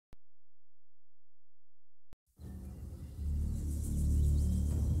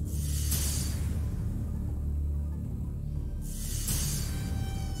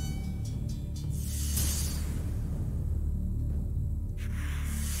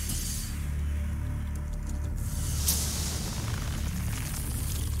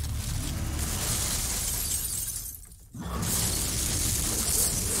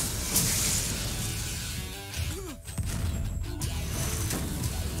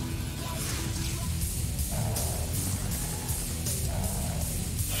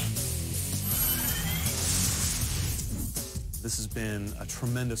This has been a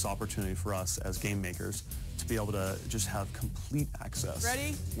tremendous opportunity for us as game makers to be able to just have complete access.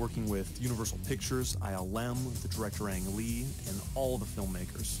 Ready? Working with Universal Pictures, ILM, the director Ang Lee, and all the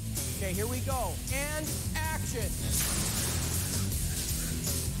filmmakers. Okay, here we go. And action.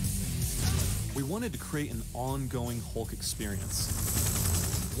 We wanted to create an ongoing Hulk experience,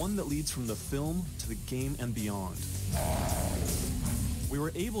 one that leads from the film to the game and beyond. We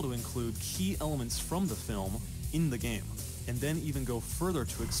were able to include key elements from the film in the game, and then even go further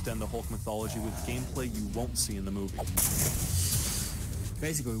to extend the Hulk mythology with gameplay you won't see in the movie.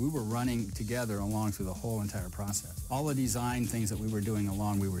 Basically, we were running together along through the whole entire process. All the design things that we were doing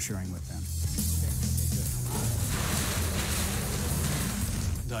along, we were sharing with them.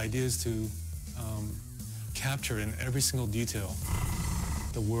 The idea is to capture in every single detail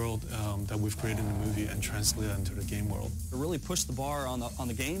the world that we've created in the movie and translate it into the game world. To really push the bar on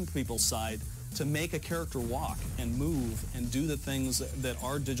the game people's side to make a character walk and move and do the things that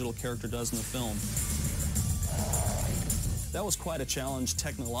our digital character does in the film. That was quite a challenge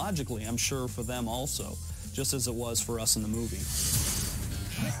technologically, I'm sure, for them also, just as it was for us in the movie.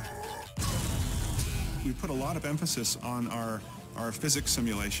 We put a lot of emphasis on our physics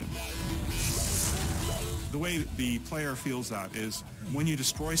simulation. The way the player feels that is when you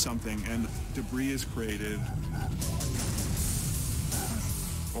destroy something and debris is created,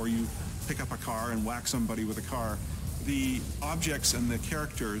 or you pick up a car and whack somebody with a car, the objects and the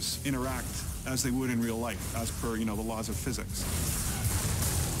characters interact as they would in real life, as per, the laws of physics.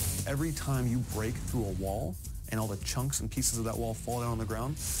 Every time you break through a wall and all the chunks and pieces of that wall fall down on the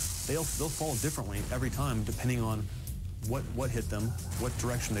ground, they'll fall differently every time depending on what hit them, what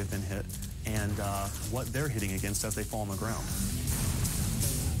direction they've been hit, and what they're hitting against as they fall on the ground.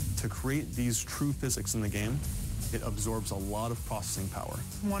 To create these true physics in the game, it absorbs a lot of processing power.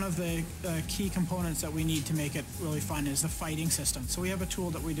 One of the key components that we need to make it really fun is the fighting system. So we have a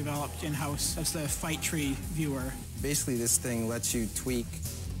tool that we developed in-house. That's the Fight Tree Viewer. Basically, this thing lets you tweak,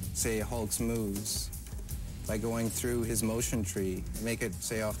 say, Hulk's moves by going through his motion tree. Make it,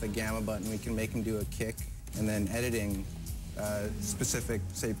 say, off the gamma button, we can make him do a kick, and then editing specific,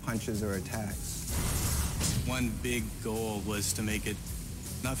 say, punches or attacks. One big goal was to make it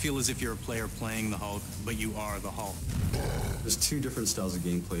not feel as if you're a player playing the Hulk, but you are the Hulk. There's two different styles of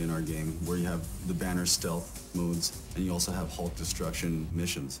gameplay in our game, where you have the banner stealth modes, and you also have Hulk destruction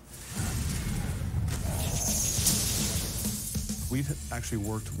missions. We've actually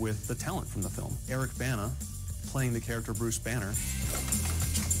worked with the talent from the film. Eric Bana, playing the character Bruce Banner,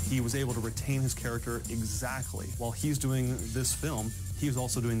 he was able to retain his character exactly. While he's doing this film, he was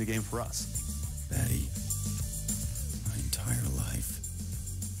also doing the game for us. Betty, my entire life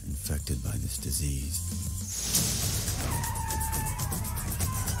infected by this disease.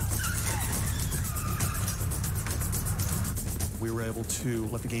 We were able to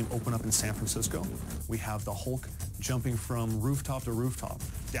let the game open up in San Francisco. We have the Hulk jumping from rooftop to rooftop,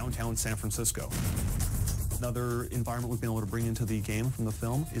 downtown San Francisco. Another environment we've been able to bring into the game from the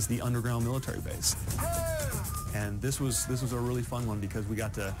film is the underground military base. And this was a really fun one because we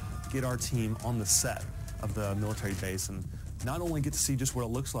got to get our team on the set of the military base and not only get to see just what it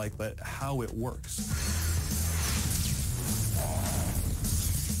looks like, but how it works.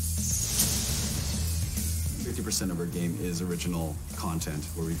 50% of our game is original content,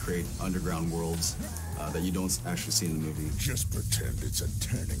 where we create underground worlds that you don't actually see in the movie. Just pretend it's a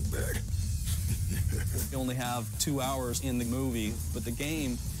turning bed. You only have 2 hours in the movie, but the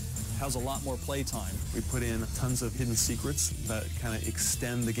game has a lot more playtime. We put in tons of hidden secrets that kind of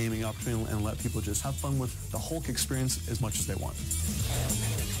extend the gaming opportunity and let people just have fun with the Hulk experience as much as they want.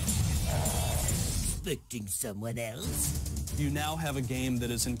 Expecting someone else? You now have a game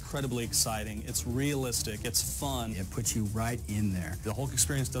that is incredibly exciting. It's realistic, it's fun. It puts you right in there. The Hulk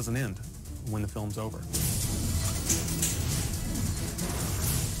experience doesn't end when the film's over.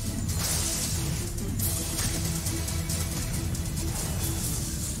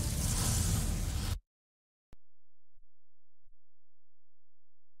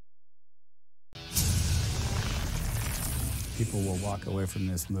 People will walk away from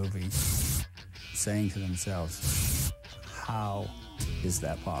this movie saying to themselves, how is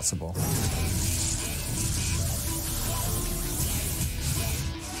that possible?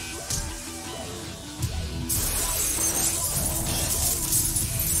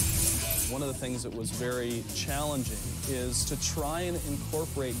 One of the things that was very challenging is to try and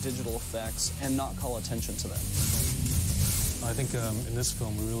incorporate digital effects and not call attention to them. I think in this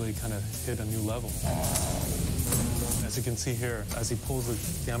film we really kind of hit a new level. As you can see here, as he pulls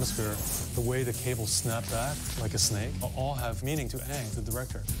the gamma sphere, the way the cables snap back like a snake all have meaning to Ang, the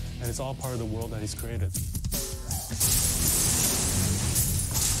director, and it's all part of the world that he's created.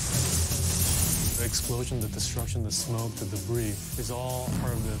 The explosion, the destruction, the smoke, the debris is all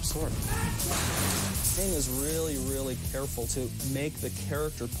part of the story. King is really, really careful to make the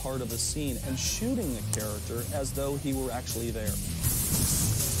character part of a scene and shooting the character as though he were actually there.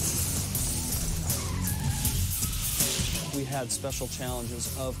 We had special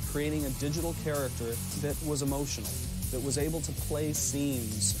challenges of creating a digital character that was emotional, that was able to play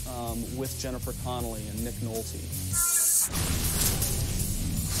scenes with Jennifer Connelly and Nick Nolte.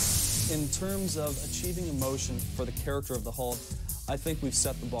 In terms of achieving emotion for the character of the Hulk, I think we've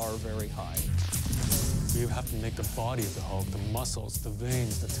set the bar very high. You have to make the body of the Hulk, the muscles, the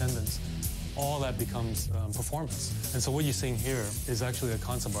veins, the tendons, all that becomes performance. And so what you're seeing here is actually a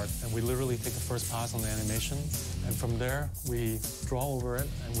concept art, and we literally take the first pass on the animation, and from there we draw over it,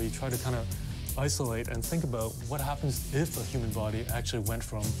 and we try to kind of isolate and think about what happens if a human body actually went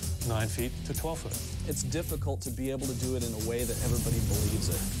from 9 feet to 12 foot. It's difficult to be able to do it in a way that everybody believes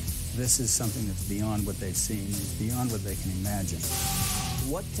it. This is something that's beyond what they've seen, it's beyond what they can imagine.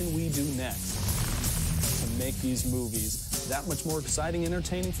 What can we do next to make these movies that much more exciting and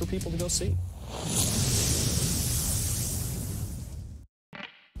entertaining for people to go see?